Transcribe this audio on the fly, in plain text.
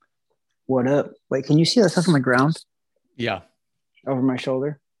What up? Wait, can you see that stuff on the ground Yeah, over my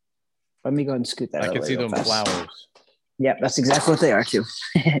shoulder? Let me go and scoot that I out of can the way see real them fast. flowers. Yep, that's exactly what they are too.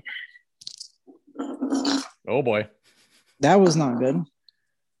 Oh boy, That was not good.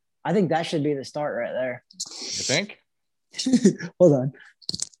 I think that should be the start right there. you think? Hold on.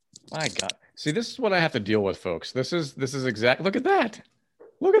 My God. See, this is what I have to deal with, folks. This is exact. Look at that.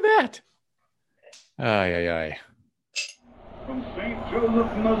 Look at that. Ay, ay, ay. From St.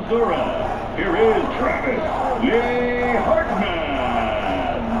 Joseph, Missouri, here is Travis Lee Hartman.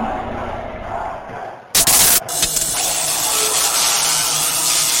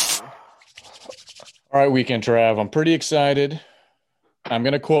 All right, Weekend Trav. I'm pretty excited. I'm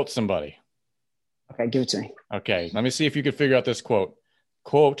going to quote somebody. Okay, give it to me. Okay, let me see if you can figure out this quote.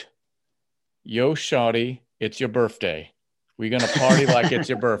 Quote, yo, shawty, it's your birthday. We going to party like it's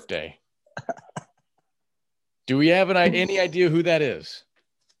your birthday. Do we have any idea who that is?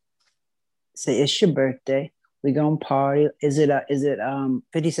 Say it's your birthday. We gonna party. Is it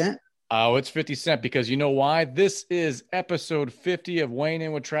 50 Cent? Oh, it's 50 Cent because you know why? This is episode 50 of Weighing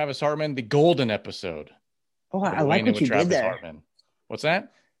In with Travis Hartman, the golden episode. Oh, I of like Weighing In what with you did there. Hartman. What's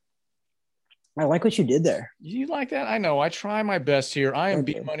that? I like what you did there. You like that? I know. I try my best here. I am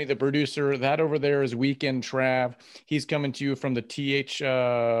Okay. B Money, the producer. That over there is Weekend Trav. He's coming to you from the TH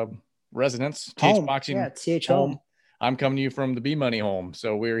residence, TH Home. Boxing Yeah, TH home. I'm coming to you from the B Money home.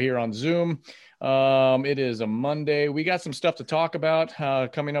 So we're here on Zoom. It is a Monday. We got some stuff to talk about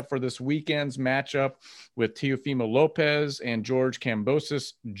coming up for this weekend's matchup with Teofimo Lopez and George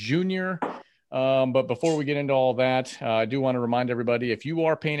Kambosos Jr. But before we get into all that, I do want to remind everybody, if you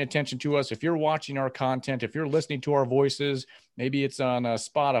are paying attention to us, if you're watching our content, if you're listening to our voices, maybe it's on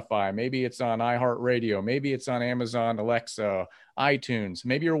Spotify, maybe it's on iHeartRadio, maybe it's on Amazon, Alexa, iTunes,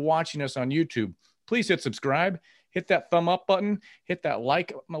 maybe you're watching us on YouTube, please hit subscribe, hit that thumb up button, hit that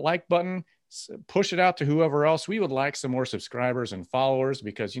like button, push it out to whoever else. We would like some more subscribers and followers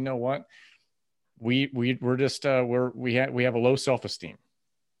because you know what? We're just we have a low self-esteem.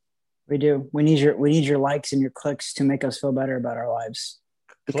 We do. We need your likes and your clicks to make us feel better about our lives.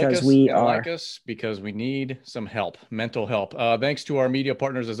 Because like us because we need some help, mental help. Thanks to our media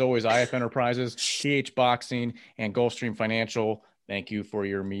partners, as always, IF Enterprises, TH Boxing, and Gulfstream Financial. Thank you for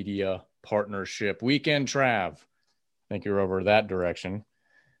your media partnership. Weekend Trav. I think you're over that direction.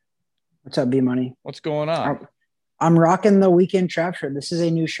 What's up, B Money? What's going on? I'm rocking the Weekend Trav shirt. This is a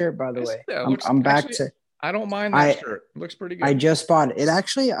new shirt, by the way. I'm back to. I don't mind that shirt. It looks pretty good. I just bought it. It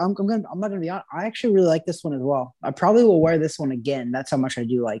actually, I'm not gonna be honest. I actually really like this one as well. I probably will wear this one again. That's how much I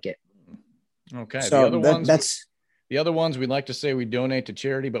do like it. Okay. So the other ones we'd like to say we donate to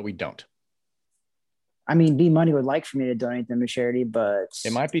charity, but we don't. I mean, B Money would like for me to donate them to charity, but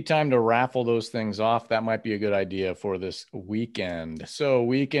it might be time to raffle those things off. That might be a good idea for this weekend. So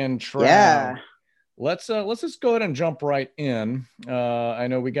Weekend Trav. Yeah. Let's just go ahead and jump right in. I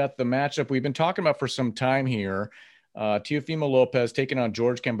know we got the matchup we've been talking about for some time here. Teofimo Lopez taking on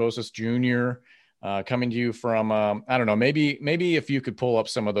George Kambosos Jr. Coming to you from I don't know, maybe if you could pull up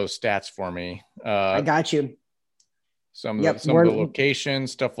some of those stats for me. I got you. Some of the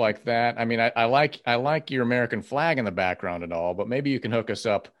locations, stuff like that. I mean, I like your American flag in the background and all, but maybe you can hook us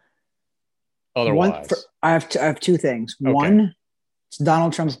up. Otherwise, I have two things. Okay. One. It's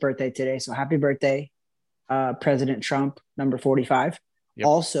Donald Trump's birthday today, so happy birthday, President Trump, number 45. Yep.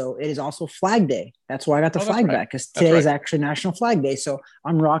 Also, it is also Flag Day. That's why I got the flag back, because today is actually National Flag Day. So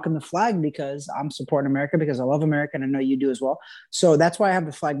I'm rocking the flag because I'm supporting America, because I love America, and I know you do as well. So that's why I have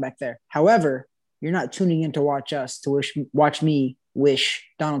the flag back there. However, you're not tuning in to watch us, to watch me wish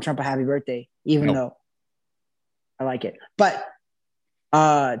Donald Trump a happy birthday, even though I like it. But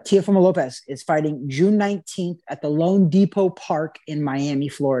Teofimo Lopez is fighting June 19th at the Lone Depot Park in Miami,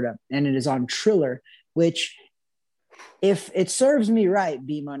 Florida. And it is on Triller, which, if it serves me right,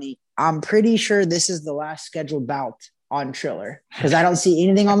 B Money, I'm pretty sure this is the last scheduled bout on Triller, because I don't see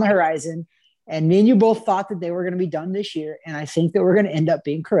anything on the horizon. And me and you both thought that they were going to be done this year. And I think that we're going to end up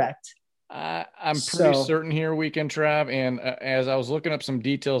being correct. I'm pretty certain here, Weekend Trav. And as I was looking up some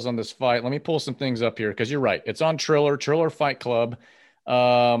details on this fight, let me pull some things up here, because you're right. It's on Triller Fight Club.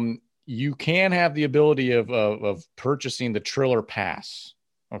 You can have the ability of purchasing the Triller Pass.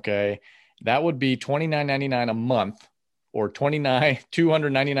 Okay. That would be $29.99 a month, or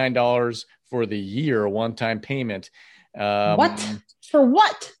 $299 for the year, one-time payment. What? For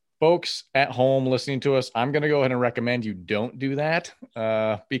what? Folks at home listening to us, I'm going to go ahead and recommend you don't do that,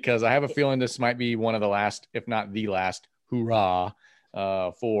 because I have a feeling this might be one of the last, if not the last, hoorah,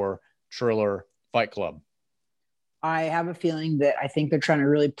 for Triller Fight Club. I have a feeling that I think they're trying to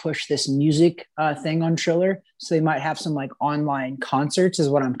really push this music thing on Triller. So they might have some like online concerts, is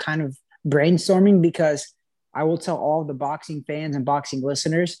what I'm kind of brainstorming, because I will tell all the boxing fans and boxing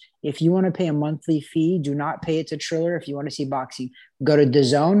listeners, if you want to pay a monthly fee, do not pay it to Triller. If you want to see boxing, go to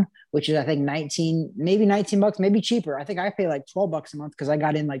DAZN, which is, I think, 19, maybe $19, maybe cheaper. I think I pay like $12 a month because I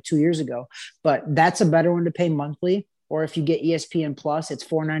got in like 2 years ago, but that's a better one to pay monthly. Or if you get ESPN Plus, it's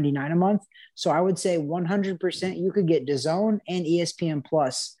 $4.99 a month. So I would say 100% you could get DAZN and ESPN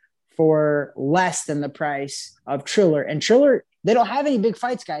Plus for less than the price of Triller. And Triller, they don't have any big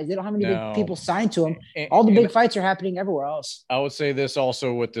fights, guys. They don't have any big people signed to them. All the big fights are happening everywhere else. I would say this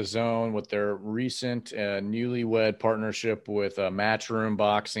also with DAZN, with their recent newlywed partnership with Matchroom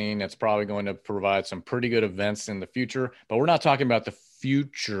Boxing. That's probably going to provide some pretty good events in the future. But we're not talking about the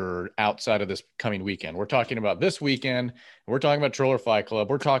future outside of this coming weekend. We're talking about this weekend. We're talking about Triller Fight Club.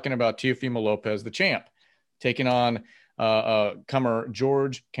 We're talking about Teofimo Lopez, the champ, taking on comer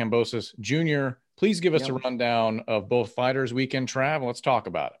George Kambosos Jr. Please give us a rundown of both fighters' weekend, Trav. Let's talk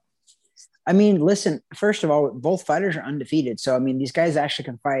about it. I mean, listen, first of all, both fighters are undefeated. So, I mean, these guys actually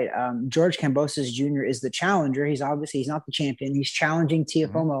can fight. George Kambosos Jr. is the challenger. He's not the champion. He's challenging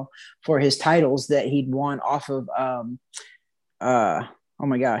Teofimo for his titles that he'd won off of oh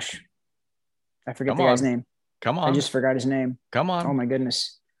my gosh. I forget the guy's name. Come on. I just forgot his name. Come on. Oh my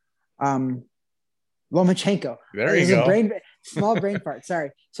goodness. Lomachenko. There you go. Small brain fart.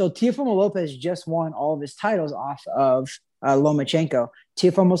 Sorry. So Teofimo Lopez just won all of his titles off of Lomachenko.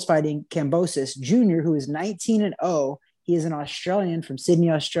 Teofimo's fighting Kambosos Jr., who is 19-0. He is an Australian from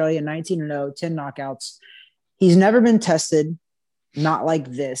Sydney, Australia, 19-0, 10 knockouts. He's never been tested, not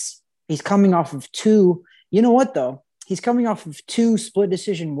like this. He's coming off of two. You know what, though? He's coming off of two split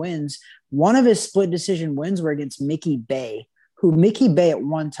decision wins. One of his split decision wins were against Mickey Bay, who Mickey Bay at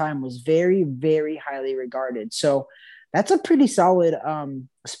one time was very, very highly regarded. So that's a pretty solid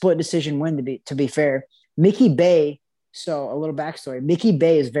split decision win, to be fair. Mickey Bay, so a little backstory. Mickey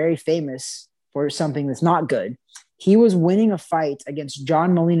Bay is very famous for something that's not good. He was winning a fight against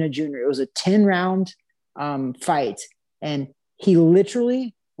John Molina Jr. It was a 10-round fight, and he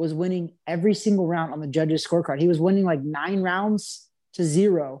literally was winning every single round on the judges' scorecard. He was winning like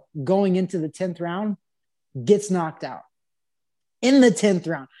 9-0 going into the 10th round, gets knocked out in the 10th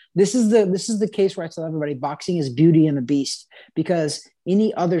round. This is the case where I tell everybody boxing is Beauty and the Beast, because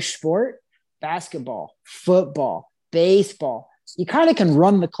any other sport, basketball, football, baseball, you kind of can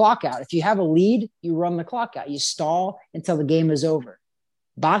run the clock out. If you have a lead, you run the clock out. You stall until the game is over.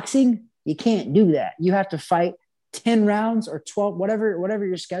 Boxing, you can't do that. You have to fight 10 rounds or 12, whatever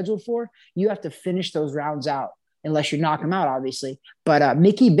you're scheduled for. You have to finish those rounds out unless you knock them out, obviously. But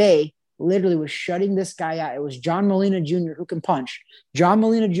Mickey Bay literally was shutting this guy out. It was John Molina Jr. who can punch. John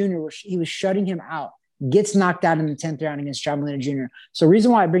Molina Jr. He was shutting him out, gets knocked out in the 10th round against John Molina Jr. So the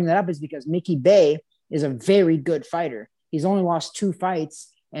reason why I bring that up is because Mickey Bay is a very good fighter. He's only lost 2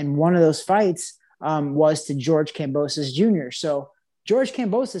 fights, and one of those fights was to George Kambosos Jr. So George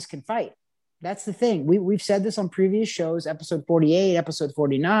Kambosos can fight. That's the thing. We've said this on previous shows, episode 48, episode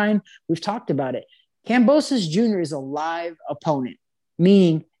 49. We've talked about it. Kambosos Jr. is a live opponent,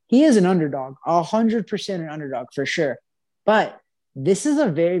 meaning he is an underdog, 100% an underdog for sure. But this is a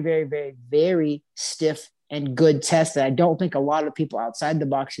very, very, very, very stiff and good test that I don't think a lot of people outside the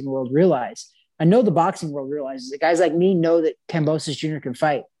boxing world realize. I know the boxing world realizes it. Guys like me know that Kambosos Jr. can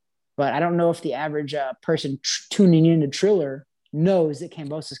fight, but I don't know if the average person tuning into Triller knows that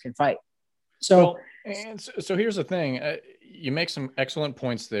Kambosos can fight. So here's the thing. You make some excellent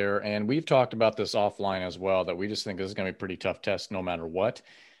points there, and we've talked about this offline as well, that we just think this is going to be a pretty tough test no matter what.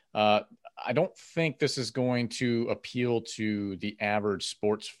 I don't think this is going to appeal to the average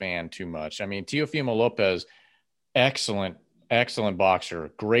sports fan too much. I mean, Teofimo Lopez, excellent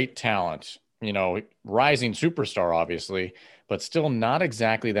boxer, great talent, rising superstar, obviously, but still not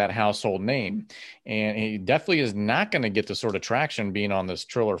exactly that household name. And he definitely is not going to get the sort of traction being on this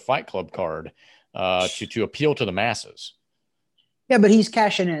Triller Fight Club card to appeal to the masses. Yeah, but he's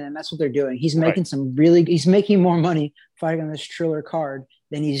cashing in, and that's what they're doing. He's making he's making more money fighting on this Triller card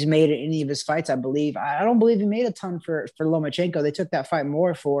than he's made at any of his fights, I believe. I don't believe he made a ton for Lomachenko. They took that fight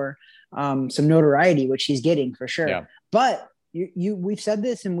more for some notoriety, which he's getting for sure. Yeah. But we've said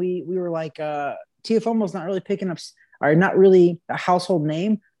this, and we were like, Teofimo's not really picking up, or not really a household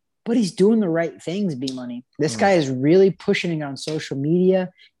name, but he's doing the right things, B-Money. This guy is really pushing it on social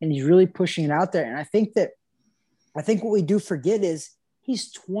media, and he's really pushing it out there. And I think what we do forget is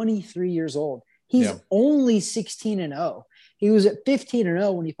he's 23 years old. He's only 16-0. He was at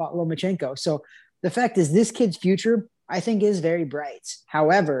 15-0 when he fought Lomachenko. So the fact is, this kid's future, I think, is very bright.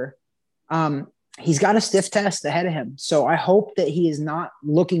 However, he's got a stiff test ahead of him. So I hope that he is not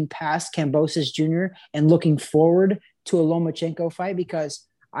looking past Kambosos Jr. and looking forward to a Lomachenko fight, because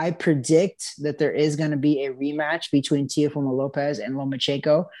I predict that there is going to be a rematch between Teofimo Lopez and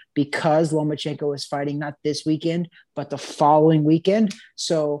Lomachenko because Lomachenko is fighting not this weekend, but the following weekend.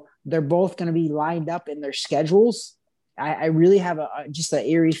 So they're both going to be lined up in their schedules. I really have just an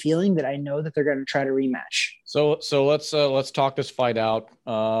eerie feeling that I know that they're going to try to rematch. So let's talk this fight out.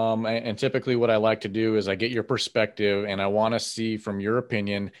 And typically what I like to do is I get your perspective and I want to see from your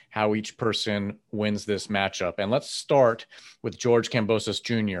opinion how each person wins this matchup. And let's start with George Kambosos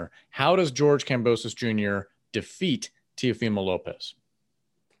Jr. How does George Kambosos Jr. defeat Teofimo Lopez?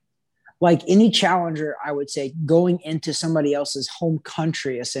 Like any challenger, I would say going into somebody else's home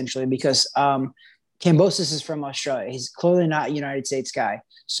country, essentially, because Kambosos is from Australia. He's clearly not a United States guy.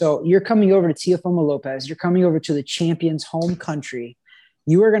 So you're coming over to Teofimo Lopez. You're coming over to the champion's home country.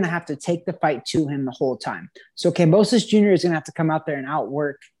 You are going to have to take the fight to him the whole time. So Kambosos Jr. is going to have to come out there and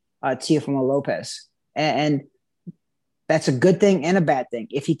outwork Teofimo Lopez. And that's a good thing and a bad thing.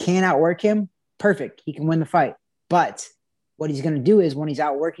 If he can't outwork him, perfect. He can win the fight. But what he's going to do is when he's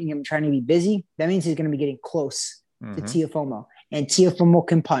outworking him, trying to be busy, that means he's going to be getting close to Teofimo. And Teofimo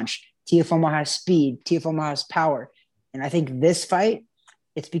can punch. Teofimo has speed. Teofimo has power. And I think this fight,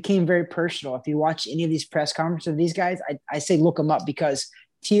 it's became very personal. If you watch any of these press conferences of these guys, I say look them up because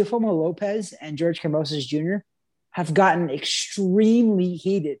Teofimo Lopez and George Kambosos Jr. have gotten extremely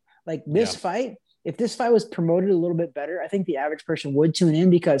heated. Like this fight, if this fight was promoted a little bit better, I think the average person would tune in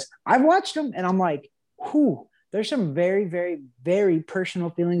because I've watched them and I'm like, whew, there's some very, very, very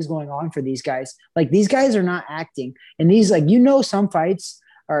personal feelings going on for these guys. Like these guys are not acting. And these, like, some fights –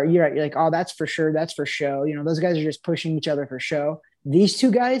 or you're like, oh, that's for sure. That's for show. Those guys are just pushing each other for show. These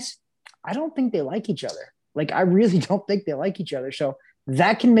two guys, I don't think they like each other. Like, I really don't think they like each other. So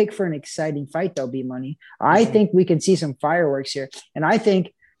that can make for an exciting fight, though, B-Money. I think we can see some fireworks here. And I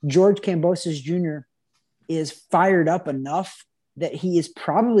think George Kambosos Jr. is fired up enough that he is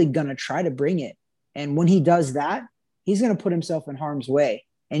probably going to try to bring it. And when he does that, he's going to put himself in harm's way.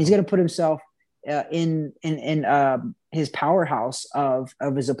 And he's going to put himself in his powerhouse of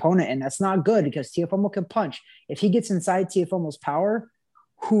his opponent, and that's not good because Teofimo can punch. If he gets inside Teofimo's power,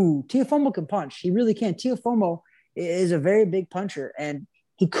 Teofimo can punch. He really can. Teofimo is a very big puncher, and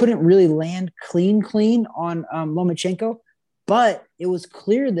he couldn't really land clean on Lomachenko, but it was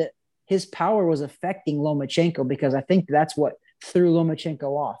clear that his power was affecting Lomachenko because I think that's what threw Lomachenko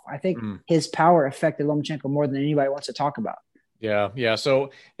off. I think his power affected Lomachenko more than anybody wants to talk about. Yeah. So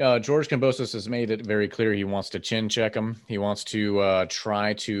George Kambosos has made it very clear he wants to chin check him. He wants to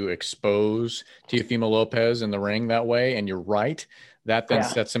try to expose Teofimo Lopez in the ring that way. And you're right. That then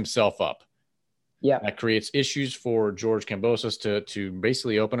sets himself up. Yeah. That creates issues for George Kambosos to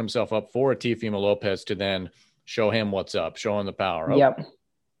basically open himself up for a Teofimo Lopez to then show him what's up, show him the power. Oh.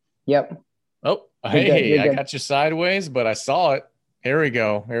 Yep. Oh, hey, I got you sideways, but I saw it. Here we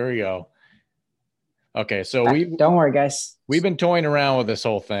go. Okay, so don't worry, guys. We've been toying around with this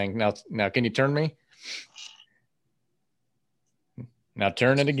whole thing. Now, can you turn me? Now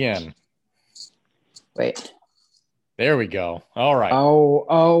turn it again. Wait. There we go. All right.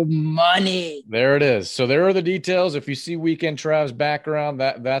 Oh, money. There it is. So there are the details. If you see Weekend Trav's background,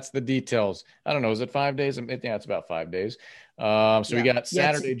 that's the details. I don't know. Is it 5 days? Yeah, it's about 5 days. We got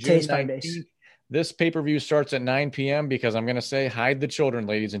Saturday, June 19th. This pay-per-view starts at 9 p.m. because I'm going to say hide the children,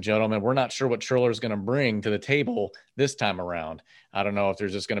 ladies and gentlemen. We're not sure what Triller is going to bring to the table this time around. I don't know if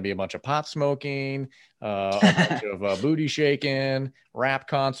there's just going to be a bunch of pot smoking, a bunch of booty shaking, rap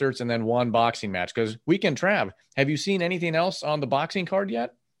concerts, and then one boxing match. Because Weekend Trav, have you seen anything else on the boxing card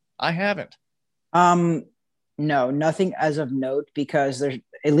yet? I haven't. No, nothing as of note because there's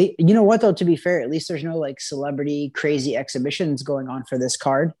at least, you know what though, to be fair, at least there's no like celebrity crazy exhibitions going on for this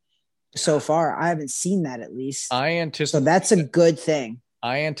card. So far, I haven't seen that at least. So that's a good thing.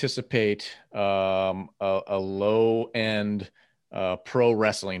 I anticipate a low-end pro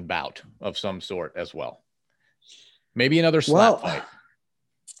wrestling bout of some sort as well. Maybe another slap fight.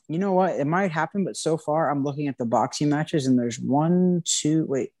 You know what? It might happen, but so far I'm looking at the boxing matches and there's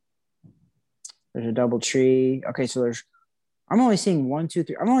there's a double tree. Okay, so I'm only seeing 1, 2,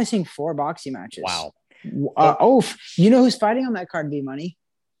 3. I'm only seeing 4 boxing matches. Wow. You know who's fighting on that card, B-Money?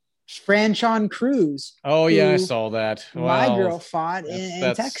 Franchon Cruz. Oh, yeah, I saw that. My girl fought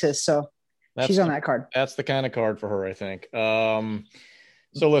in Texas, so she's on that card. That's the kind of card for her, I think. So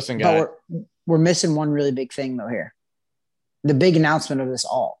listen, guys. But we're missing one really big thing, though, here. The big announcement of this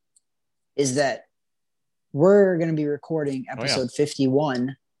all is that we're going to be recording episode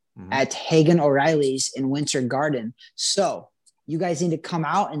 51 at Hagen O'Reilly's in Winter Garden. So you guys need to come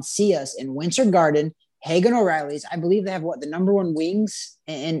out and see us in Winter Garden. Hagen O'Reilly's, I believe they have the number 1 wings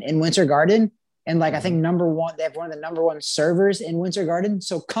in Winter Garden. And like, I think they have one of the number one servers in Winter Garden.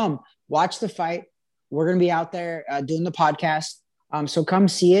 So come watch the fight. We're going to be out there doing the podcast. So come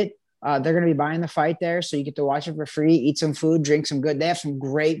see it. They're going to be buying the fight there. So you get to watch it for free, eat some food, drink some good. They have some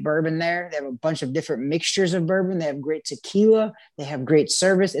great bourbon there. They have a bunch of different mixtures of bourbon. They have great tequila. They have great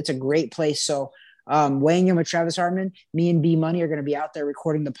service. It's a great place. So weighing in with Travis Hartman, me and B Money are going to be out there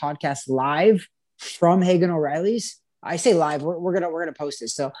recording the podcast live from Hagen O'Reilly's. I say live. We're gonna post it.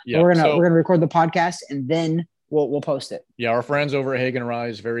 So we're gonna record the podcast and then we'll post it. Yeah, our friends over at Hagen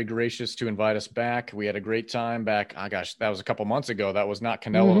O'Reilly's very gracious to invite us back. We had a great time back. Oh gosh, that was a couple months ago. That was not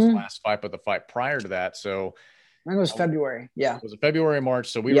Canelo's last fight, but the fight prior to that. So I think it was February. Yeah, it was February, March.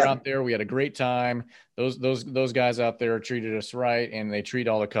 So we were out there. We had a great time. Those guys out there treated us right, and they treat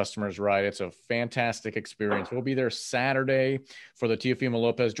all the customers right. It's a fantastic experience. We'll be there Saturday for the Teofimo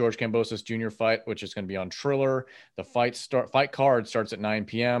Lopez George Kambosos Jr. fight, which is going to be on Triller. The fight card starts at 9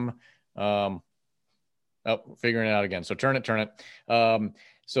 p.m. Figuring it out again. So turn it.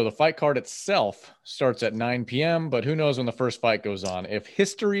 So the fight card itself starts at 9 p.m., but who knows when the first fight goes on. If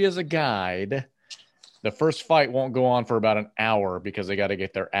history is a guide, the first fight won't go on for about an hour because they got to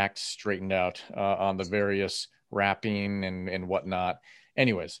get their act straightened out on the various wrapping and whatnot.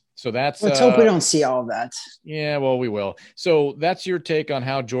 Anyways, so let's hope we don't see all of that. Yeah, well, we will. So that's your take on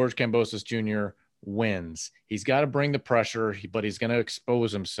how George Kambosos Jr. wins. He's got to bring the pressure, but he's going to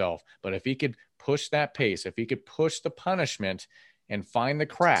expose himself. But if he could push that pace, if he could push the punishment and find the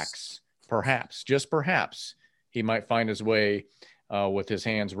cracks, perhaps, just perhaps, he might find his way with his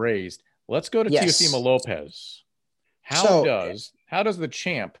hands raised. Let's go to Teofimo Lopez. How does the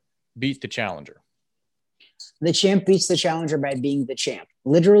champ beat the challenger? The champ beats the challenger by being the champ.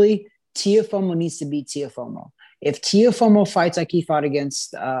 Literally, Teofimo needs to beat Teofimo. If Teofimo fights like he fought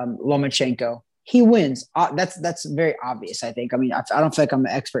against Lomachenko, he wins. That's very obvious, I think. I mean, I don't feel like I'm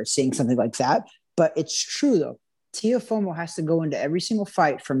an expert seeing something like that, but it's true, though. Teofimo has to go into every single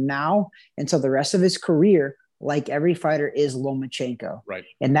fight from now until the rest of his career like every fighter is Lomachenko. Right.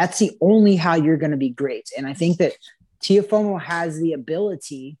 And that's the only how you're going to be great. And I think that Teofimo has the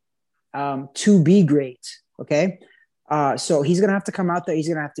ability to be great. Okay. So he's going to have to come out there. He's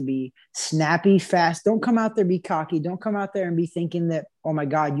going to have to be snappy, fast. Don't come out there, be cocky. Don't come out there and be thinking that, oh my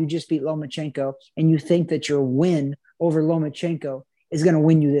God, you just beat Lomachenko and you think that your win over Lomachenko is going to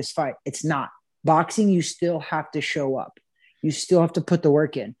win you this fight. It's not. Boxing, you still have to show up. You still have to put the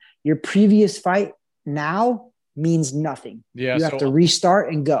work in. Your previous fight now means nothing. Yeah, you have to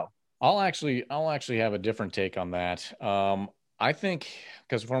restart and go. I'll actually have a different take on that. I think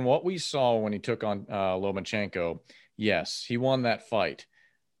because from what we saw when he took on Lomachenko, yes, he won that fight,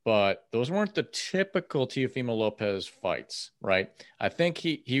 but those weren't the typical Teofimo Lopez fights, right? I think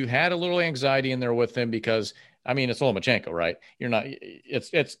he had a little anxiety in there with him because, I mean, it's Lomachenko, right?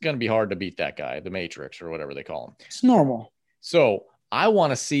 It's going to be hard to beat that guy, the Matrix or whatever they call him. It's normal. So I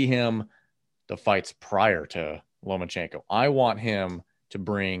want to see him the fights prior to Lomachenko. I want him to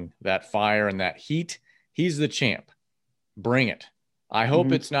bring that fire and that heat. He's the champ. Bring it. I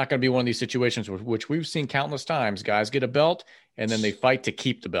hope it's not going to be one of these situations which we've seen countless times. Guys get a belt and then they fight to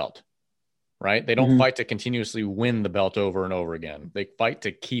keep the belt, right? They don't fight to continuously win the belt over and over again. They fight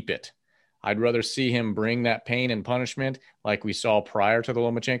to keep it. I'd rather see him bring that pain and punishment like we saw prior to the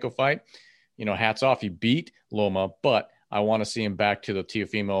Lomachenko fight. You know, hats off, he beat Loma, but I want to see him back to the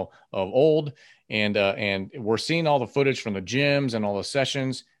Teofimo of old. And we're seeing all the footage from the gyms and all the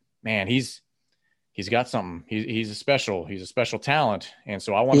sessions. Man, he's got something. He's a special talent. And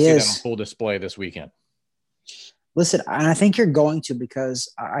so I want to see that on full display this weekend. Listen, and I think you're going to,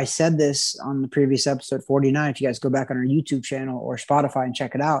 because I said this on the previous episode 49. If you guys go back on our YouTube channel or Spotify and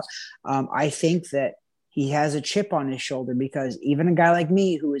check it out, I think that he has a chip on his shoulder because even a guy like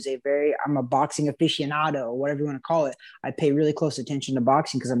me, who is I'm a boxing aficionado or whatever you want to call it. I pay really close attention to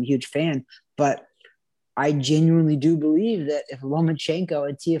boxing because I'm a huge fan, but I genuinely do believe that if Lomachenko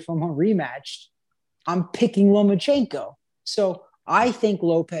and Teofimo rematched, I'm picking Lomachenko. So I think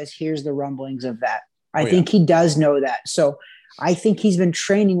Lopez hears the rumblings of that. I think he does know that. So I think he's been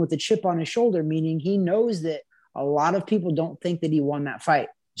training with a chip on his shoulder, meaning he knows that a lot of people don't think that he won that fight.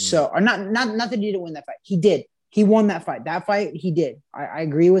 So, or not that he didn't win that fight. He did. He won that fight. That fight, he did. I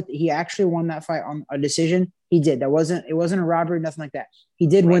agree with. He actually won that fight on a decision. He did. It wasn't a robbery, nothing like that. He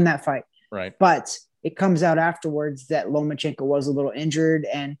did win that fight. Right. But it comes out afterwards that Lomachenko was a little injured,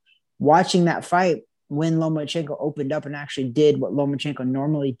 and watching that fight, when Lomachenko opened up and actually did what Lomachenko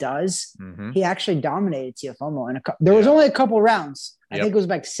normally does, he actually dominated Teofimo. And there was only a couple rounds. I think it was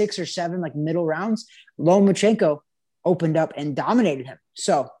like 6 or 7, like middle rounds. Lomachenko opened up and dominated him.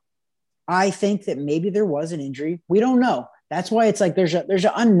 So I think that maybe there was an injury. We don't know. That's why it's like there's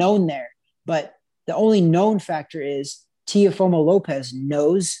an unknown there. But the only known factor is Teofimo Lopez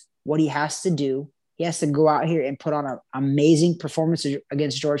knows what he has to do. He has to go out here and put on an amazing performance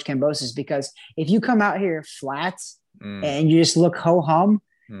against George Kambosos, because if you come out here flat and you just look ho-hum,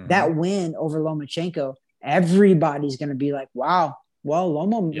 that win over Lomachenko, everybody's going to be like, wow, well,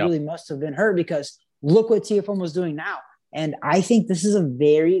 Loma really must have been hurt, because look what Teofimo is doing now. And I think this is a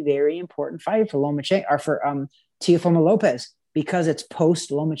very, very important fight for Lomachenko, or for Teofimo Lopez, because it's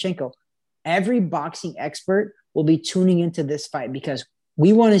post Lomachenko. Every boxing expert will be tuning into this fight, because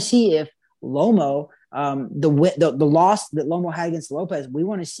we want to see if Lomo, the loss that Lomo had against Lopez, we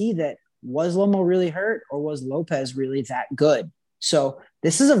want to see that, was Lomo really hurt, or was Lopez really that good? So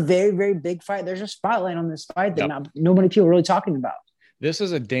this is a very, very big fight. There's a spotlight on this fight that not many people are really talking about. This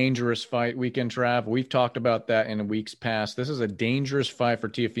is a dangerous fight, Weekend Trav. We've talked about that in weeks past. This is a dangerous fight for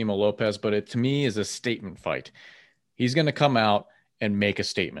Teofimo Lopez, but it, to me, is a statement fight. He's going to come out and make a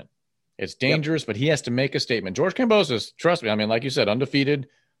statement. It's dangerous, but he has to make a statement. George Kambosos, trust me, I mean, like you said, undefeated,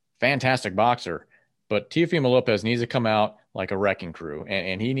 fantastic boxer. But Teofimo Lopez needs to come out like a wrecking crew,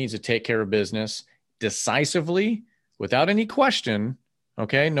 and he needs to take care of business decisively without any question.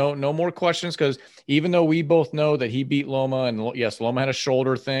 Okay, no more questions, because even though we both know that he beat Loma, and yes, Loma had a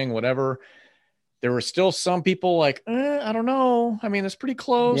shoulder thing, whatever, there were still some people like, I don't know. I mean, it's pretty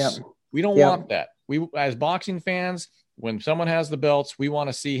close. Yep. We don't want that. We, as boxing fans, when someone has the belts, we want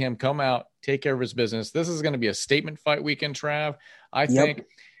to see him come out, take care of his business. This is going to be a statement fight, Weekend Trav. I think.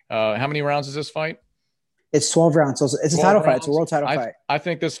 How many rounds is this fight? It's 12 rounds. So it's a title fight. It's a world title fight. I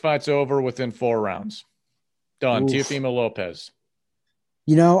think this fight's over within 4 rounds. Done. Teofimo Lopez.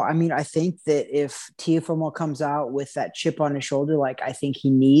 You know, I mean, I think that if Teofimo comes out with that chip on his shoulder, like I think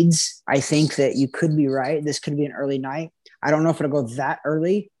he needs, I think that you could be right. This could be an early night. I don't know if it'll go that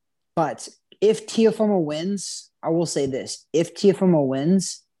early, but if Teofimo wins, I will say this. If Teofimo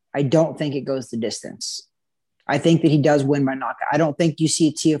wins, I don't think it goes the distance. I think that he does win by knockout. I don't think you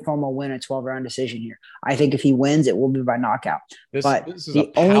see Teofimo win a 12-round decision here. I think if he wins, it will be by knockout. This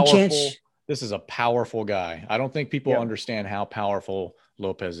is a powerful guy. I don't think people understand how powerful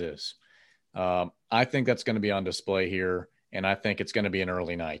Lopez is. I think that's going to be on display here, and I think it's going to be an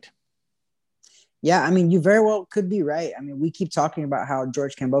early night. Yeah, I mean, you very well could be right. I mean, we keep talking about how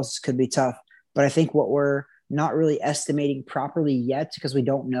George Kambosos could be tough, but I think what we're not really estimating properly yet, because we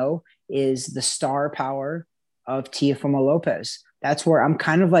don't know, is the star power of Teofimo Lopez. That's where I'm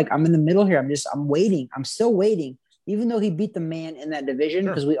kind of like, I'm in the middle here. I'm waiting. I'm still waiting, even though he beat the man in that division,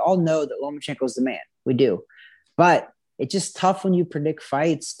 because we all know that Lomachenko is the man. We do. But it's just tough when you predict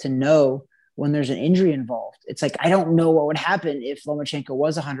fights to know when there's an injury involved. It's like, I don't know what would happen if Lomachenko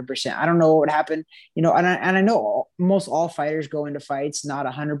was 100%. I don't know what would happen, you know, and I know almost all fighters go into fights not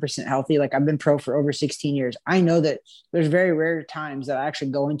 100% healthy. Like, I've been pro for over 16 years. I know that there's very rare times that I actually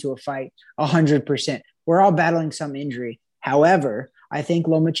go into a fight 100%. We're all battling some injury. However, I think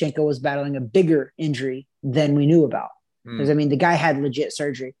Lomachenko was battling a bigger injury than we knew about. Because, I mean, the guy had legit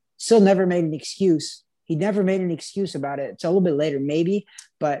surgery. Still never made an excuse. He never made an excuse about it. It's a little bit later, maybe.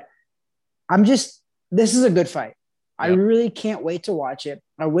 But this is a good fight. I really can't wait to watch it.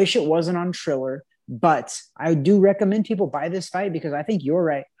 I wish it wasn't on Triller. But I do recommend people buy this fight, because I think you're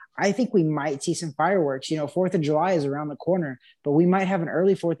right. I think we might see some fireworks. You know, 4th of July is around the corner, but we might have an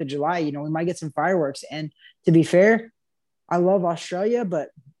early 4th of July. You know, we might get some fireworks. And to be fair, I love Australia, but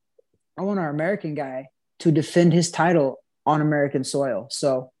I want our American guy to defend his title on American soil.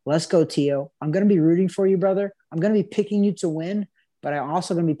 So let's go, Tio. I'm going to be rooting for you, brother. I'm going to be picking you to win, but I'm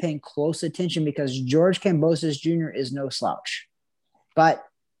also going to be paying close attention, because George Kambosos Jr. is no slouch. But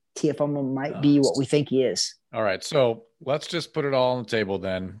Teofimo might be what we think he is. All right, so let's just put it all on the table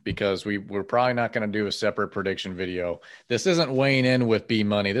then, because we're probably not going to do a separate prediction video. This isn't weighing in with B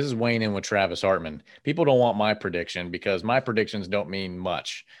Money. This is weighing in with Travis Hartman. People don't want my prediction, because my predictions don't mean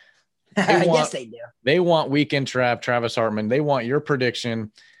much. Yes, they do. They want Weekend Travis Hartman. They want your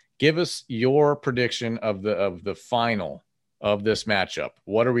prediction. Give us your prediction of the final of this matchup.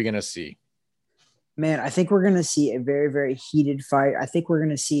 What are we going to see? Man, I think we're going to see a very, very heated fight. I think we're going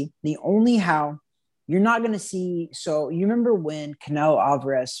to see you're not going to see. So you remember when Canelo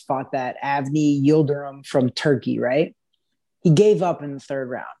Alvarez fought that Avni Yildirim from Turkey, right? He gave up in the 3rd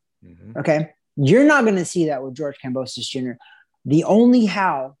round. Mm-hmm. Okay. You're not going to see that with George Kambosos Jr. The only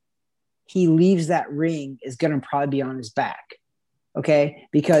how he leaves that ring is going to probably be on his back. Okay.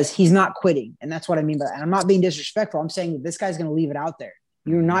 Because he's not quitting. And that's what I mean by that. And I'm not being disrespectful. I'm saying that this guy's going to leave it out there.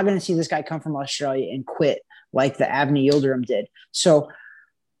 You're not going to see this guy come from Australia and quit like the Avni Yildirim did. So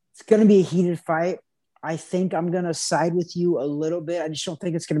it's going to be a heated fight. I think I'm going to side with you a little bit. I just don't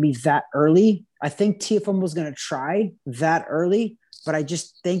think it's going to be that early. I think Teofimo was going to try that early, but I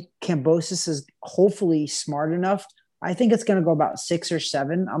just think Kambosos is hopefully smart enough. I think it's going to go about 6 or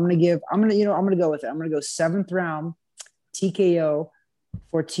 7. I'm going to go with it. I'm going to go 7th round TKO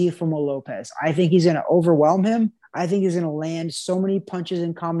for Teofimo Lopez. I think he's going to overwhelm him. I think he's going to land so many punches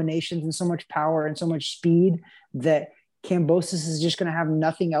and combinations and so much power and so much speed that Kambosos is just going to have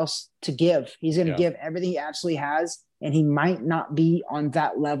nothing else to give. He's going to give everything he absolutely has, and he might not be on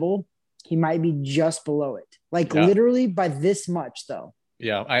that level. He might be just below it, literally by this much, though.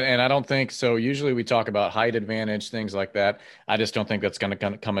 Yeah, and I don't think so. Usually we talk about height advantage, things like that. I just don't think that's going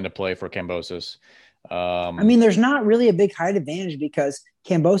to come into play for Kambosos. There's not really a big height advantage because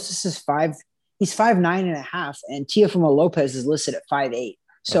Kambosos is 5'9.5", and Teofimo Lopez is listed at 5'8".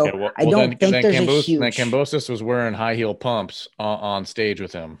 So I don't think there's a huge. Then Kambosos was wearing high heel pumps on stage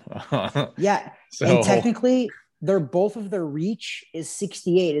with him. Yeah, and technically, both of their reach is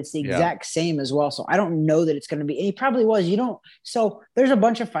 68. It's the exact same as well. So I don't know that it's going to be. And he probably was. So there's a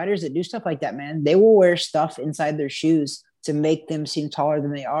bunch of fighters that do stuff like that, man. They will wear stuff inside their shoes to make them seem taller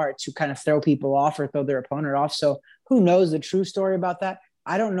than they are, to kind of throw people off or throw their opponent off. So who knows the true story about that?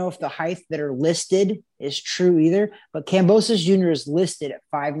 I don't know if the height that are listed is true either, but Kambosos Jr. is listed at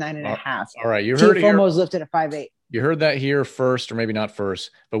 5'9.5". All right. You heard it here. Teofomo's listed at 5'8". You heard that here first, or maybe not first,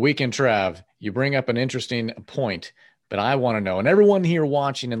 but Weekend Trav, you bring up an interesting point, but I want to know, and everyone here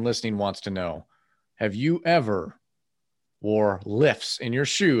watching and listening wants to know, have you ever wore lifts in your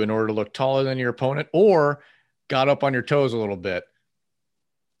shoe in order to look taller than your opponent, or got up on your toes a little bit?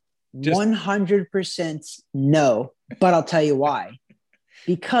 100% no, but I'll tell you why.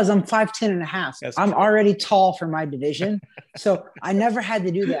 Because I'm 5'10.5". I'm already tall for my division. So I never had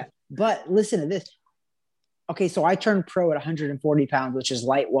to do that. But listen to this. Okay, so I turned pro at 140 pounds, which is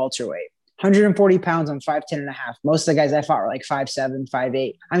light welterweight. 140 pounds, I'm 5'10.5". Most of the guys I fought were like 5'7",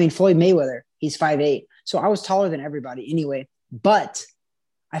 5'8". Floyd Mayweather, he's 5'8". So I was taller than everybody anyway. But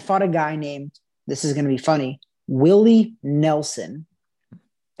I fought a guy named, this is going to be funny, Willie Nelson.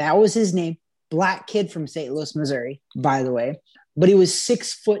 That was his name. Black kid from St. Louis, Missouri, by the way. But he was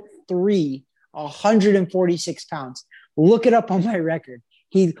 6'3", 146 pounds. Look it up on my record.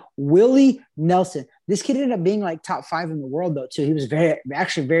 Willie Nelson. This kid ended up being like top 5 in the world, though, too. He was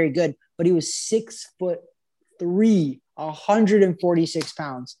actually very good, but he was 6'3", 146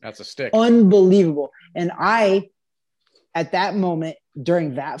 pounds. That's a stick. Unbelievable. And at that moment,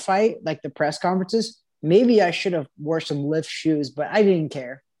 during that fight, like the press conferences, maybe I should have wore some lift shoes, but I didn't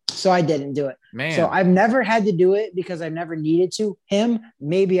care. So I didn't do it. Man. So I've never had to do it because I've never needed to. Him,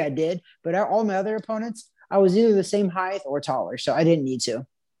 maybe I did. But all my other opponents, I was either the same height or taller. So I didn't need to.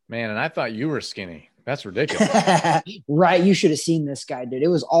 Man, and I thought you were skinny. That's ridiculous. Right. You should have seen this guy, dude. It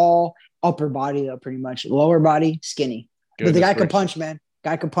was all upper body, though, pretty much. Lower body, skinny. But the guy could punch, man.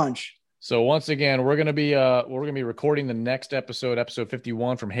 Guy could punch. So once again, we're gonna be recording the next episode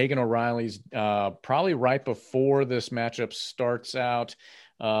 51 from Hagen O'Reilly's, probably right before this matchup starts out.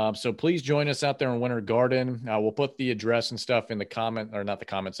 So please join us out there in Winter Garden. We'll put the address and stuff in the comment, or not the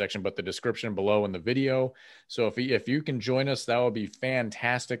comment section, but the description below in the video. So if you can join us, that would be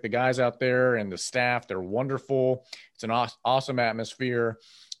fantastic. The guys out there and the staff, they're wonderful. It's an awesome atmosphere.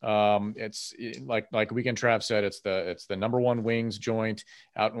 It's like Weekend Trav said, it's the number one wings joint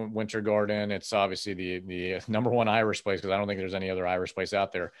out in Winter Garden. It's obviously the number one Irish place, because I don't think there's any other Irish place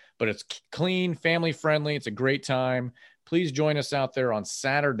out there, but it's clean, family friendly. It's a great time. Please join us out there on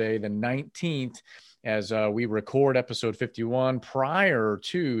Saturday, the 19th, as we record episode 51 prior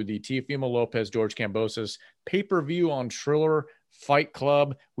to the Teofimo Lopez, George Kambosos pay-per-view on Triller Fight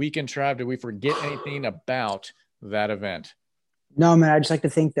Club. Weekend Trav, did we forget anything about that event? No, man, I'd just like to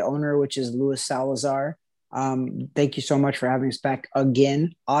thank the owner, which is Luis Salazar. Thank you so much for having us back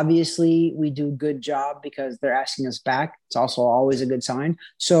again. Obviously, we do a good job because they're asking us back. It's also always a good sign.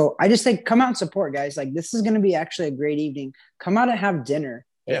 So I just think come out and support, guys. Like, this is going to be actually a great evening. Come out and have dinner.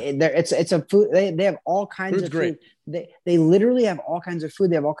 Yeah. It's a food. They have all kinds Food's of great. food. They literally have all kinds of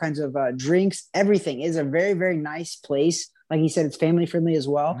food. They have all kinds of drinks. Everything. It's a very, very nice place. Like he said, it's family friendly as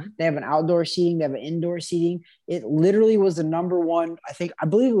well. Mm-hmm. They have an outdoor seating. They have an indoor seating. It literally was the number one, I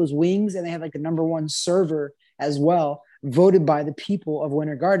believe it was wings, and they had like the number one server as well, voted by the people of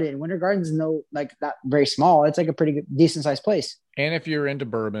Winter Garden. Winter Garden's not very small. It's like a pretty decent sized place. And if you're into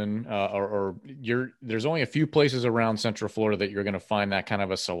bourbon, there's only a few places around Central Florida that you're going to find that kind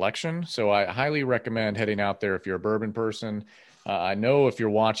of a selection. So I highly recommend heading out there if you're a bourbon person. I know if you're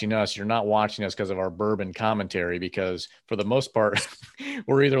watching us, you're not watching us because of our bourbon commentary, because for the most part,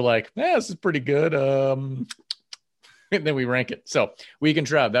 we're either like, this is pretty good. And then we rank it. So Weekend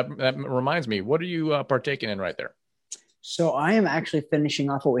Trav, that reminds me, what are you partaking in right there? So I am actually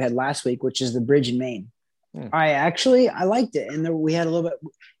finishing off what we had last week, which is the Bridge in Maine. I liked it, and we had a little bit.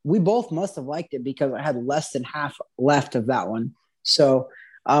 We both must have liked it because I had less than half left of that one. So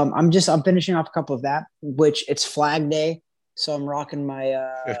I'm finishing off a couple of that, which it's Flag Day, so I'm rocking my.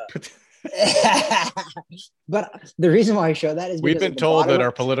 But the reason why I show that is we've been told that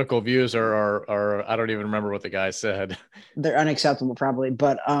our political views are I don't even remember what the guy said. They're unacceptable, probably.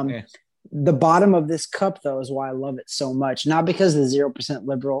 But the bottom of this cup, though, is why I love it so much. Not because the 0%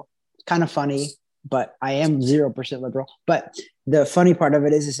 liberal. It's kind of funny, but I am 0% liberal. But the funny part of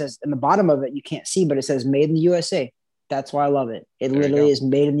it is, it says in the bottom of it, you can't see, but it says "Made in the USA." That's why I love it. It literally is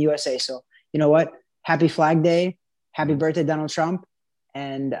made in the USA. So you know what? Happy Flag Day. Happy birthday, Donald Trump.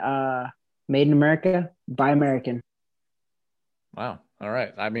 And made in America by American. Wow. All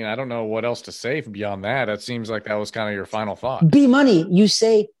right. I mean, I don't know what else to say beyond that. It seems like that was kind of your final thought. B Money, you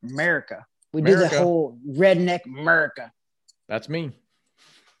say America. We did the whole redneck America. That's me.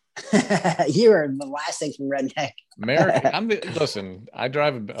 You are the last thing from redneck. America. Listen, I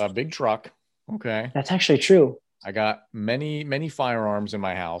drive a big truck. Okay. That's actually true. I got many, many firearms in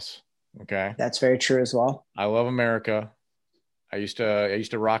my house. Okay. That's very true as well. I love America. I used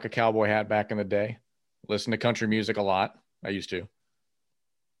to rock a cowboy hat back in the day. Listen to country music a lot. I used to.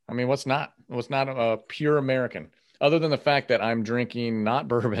 I mean, what's not a pure American? Other than the fact that I'm drinking not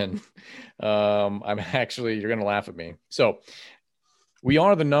bourbon. I'm actually, you're going to laugh at me. So we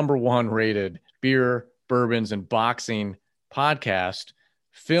are the #1 rated beer, bourbons, and boxing podcast,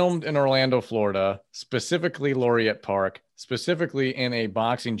 filmed in Orlando, Florida, specifically Laureate Park, specifically in a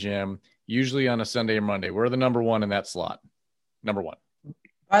boxing gym, usually on a Sunday or Monday. We're the #1 in that slot. #1.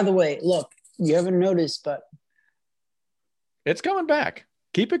 By the way, look, you haven't noticed, but it's coming back.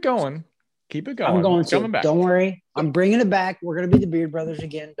 Keep it going. Keep it going. I'm going to. Coming back. Don't worry. I'm bringing it back. We're going to be the Beard Brothers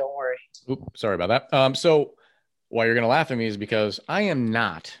again. Don't worry. Oops, sorry about that. So why you're going to laugh at me is because I am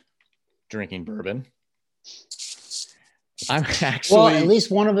not drinking bourbon. I'm actually, well, at least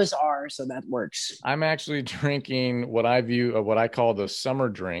one of us are, so that works. I'm actually drinking what I call the summer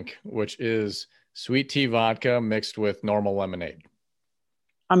drink, which is sweet tea vodka mixed with normal lemonade.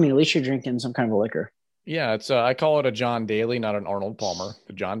 I mean, at least you're drinking some kind of a liquor. Yeah, it's I call it a John Daly, not an Arnold Palmer.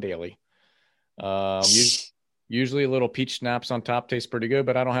 The John Daly. Usually a little peach schnapps on top tastes pretty good,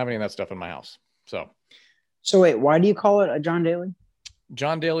 but I don't have any of that stuff in my house. So wait, why do you call it a John Daly?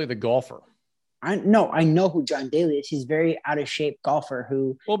 John Daly, the golfer. I know who John Daly is. He's very out of shape golfer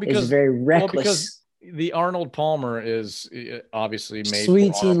who is very reckless. Well, because the Arnold Palmer is obviously made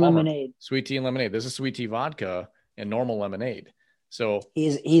sweet tea and lemonade. Sweet tea and lemonade. This is sweet tea vodka and normal lemonade. So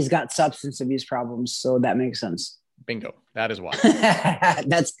he's got substance abuse problems, so that makes sense. Bingo. That is why.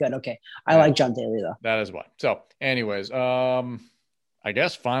 That's good. Okay. I like John Daly though. That is why. So anyways, I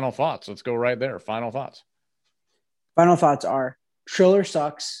guess final thoughts. Let's go right there. Final thoughts. Final thoughts are Triller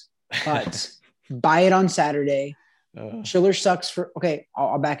sucks, but buy it on Saturday. Triller sucks for, okay,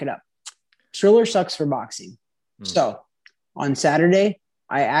 I'll back it up. Triller sucks for boxing. So on Saturday,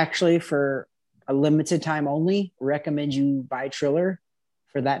 I actually, for a limited time only, recommend you buy Triller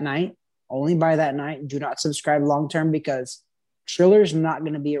for that night. Only buy that night. Do not subscribe long-term because Triller's not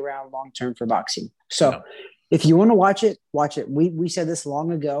going to be around long-term for boxing. So if you want to watch it, watch it. We said this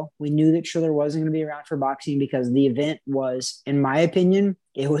long ago. We knew that Triller wasn't going to be around for boxing because the event was, in my opinion,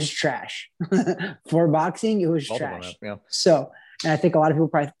 it was trash. For boxing, it was trash. Yeah. So, and I think a lot of people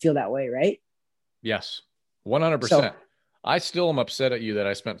probably feel that way, right? Yes, 100%. So, I still am upset at you that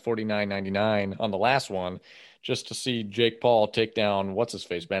I spent $49.99 on the last one just to see Jake Paul take down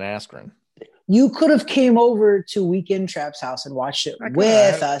what's-his-face, Ben Askren. You could have came over to Weekend Trap's house and watched it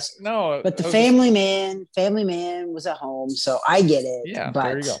with us. No, but the family man was at home, so I get it. Yeah, but,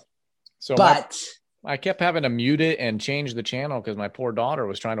 there you go. So, I kept having to mute it and change the channel because my poor daughter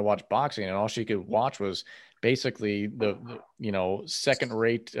was trying to watch boxing, and all she could watch was basically the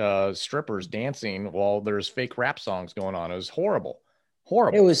second-rate strippers dancing while there's fake rap songs going on. It was horrible.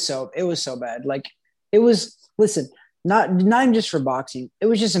 It was so bad. Like it was. Listen. Not even just for boxing. It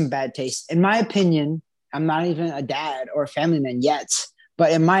was just in bad taste. In my opinion, I'm not even a dad or a family man yet,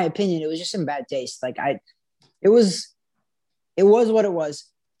 but in my opinion, it was just in bad taste. Like it was what it was.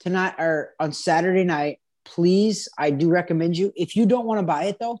 Tonight or on Saturday night, please, I do recommend you. If you don't want to buy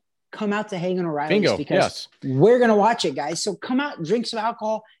it though, come out to Hagen O'Reilly's because we're gonna watch it, guys. So come out, drink some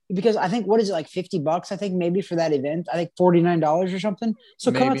alcohol because I think what is it like $50? I think maybe for that event, I think $49 or something.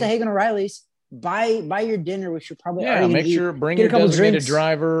 So come out to Hagen O'Reilly's. Buy your dinner, which you're probably already make sure bring your designated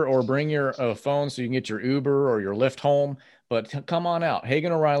driver or bring your phone so you can get your Uber or your Lyft home. But come on out,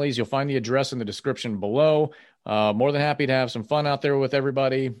 Hagen O'Reilly's. You'll find the address in the description below. More than happy to have some fun out there with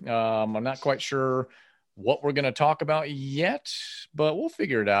everybody. I'm not quite sure what we're going to talk about yet, but we'll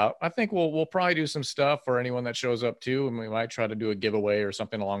figure it out. I think we'll probably do some stuff for anyone that shows up too, and we might try to do a giveaway or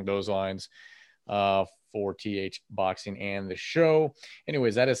something along those lines for TH Boxing and the show.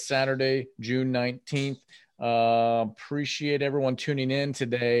 Anyways, that is Saturday, June 19th. Appreciate everyone tuning in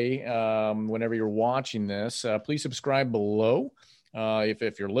today. Whenever you're watching this, please subscribe below.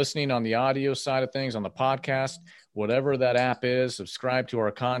 If you're listening on the audio side of things, on the podcast, whatever that app is, subscribe to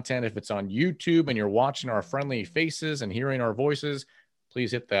our content. If it's on YouTube and you're watching our friendly faces and hearing our voices,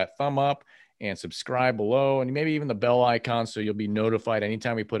 please hit that thumb up and subscribe below, and maybe even the bell icon so you'll be notified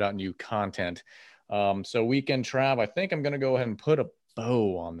anytime we put out new content. So Weekend Trav, I think I'm going to go ahead and put a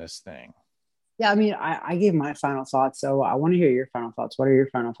bow on this thing. Yeah, I mean, I gave my final thoughts, so I want to hear your final thoughts. What are your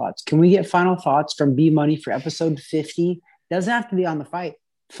final thoughts? Can we get final thoughts from B Money for episode 50? Doesn't have to be on the fight.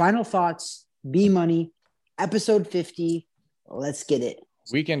 Final thoughts, B Money, episode 50. Let's get it.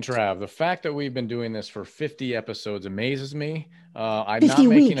 Weekend Trav, the fact that we've been doing this for 50 episodes amazes me. I'm not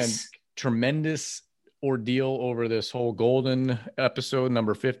making a tremendous ordeal over this whole golden episode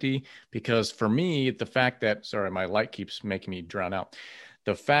number 50, because for me, the fact that, sorry, my light keeps making me drown out.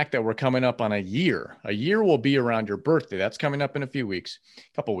 The fact that we're coming up on a year will be around your birthday. That's coming up in a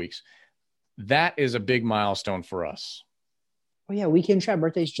couple weeks. That is a big milestone for us. Oh yeah. Weekend Trav,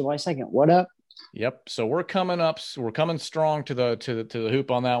 birthday's July 2nd. What up? Yep. So we're coming up. We're coming strong to the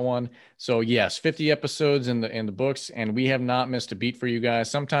hoop on that one. So yes, 50 episodes in the books, and we have not missed a beat for you guys.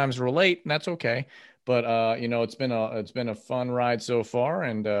 Sometimes we're late, and that's okay. But it's been a fun ride so far,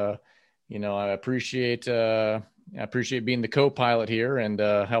 and I appreciate being the co-pilot here and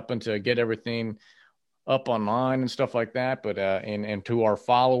helping to get everything up online and stuff like that. But and to our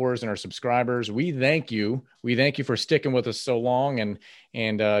followers and our subscribers, we thank you. We thank you for sticking with us so long,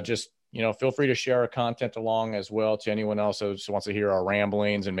 and just feel free to share our content along as well to anyone else who just wants to hear our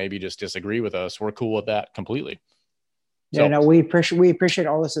ramblings and maybe just disagree with us. We're cool with that completely. Yeah, no, we appreciate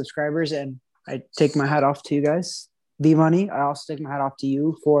all the subscribers, and I take my hat off to you guys. B Money, I also take my hat off to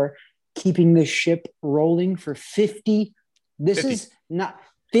you for keeping this ship rolling for 50. This 50. Is not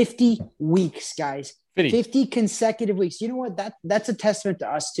 50 weeks, guys. 50 consecutive weeks. You know what? That's a testament to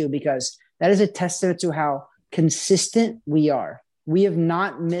us too, because that is a testament to how consistent we are. We have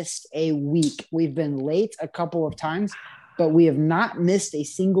not missed a week. We've been late a couple of times, but we have not missed a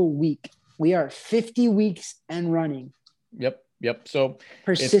single week. We are 50 weeks and running. Yep. So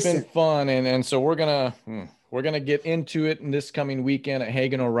persistent. It's been fun, and so we're gonna get into it in this coming weekend at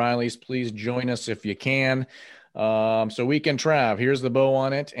Hagen O'Reilly's. Please join us if you can. So Weekend Trav, here's the bow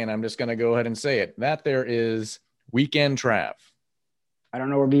on it, and I'm just gonna go ahead and say it. That there is Weekend Trav. I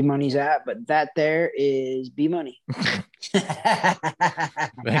don't know where B Money's at, but that there is B Money.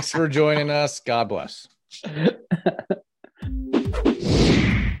 Thanks for joining us. God bless.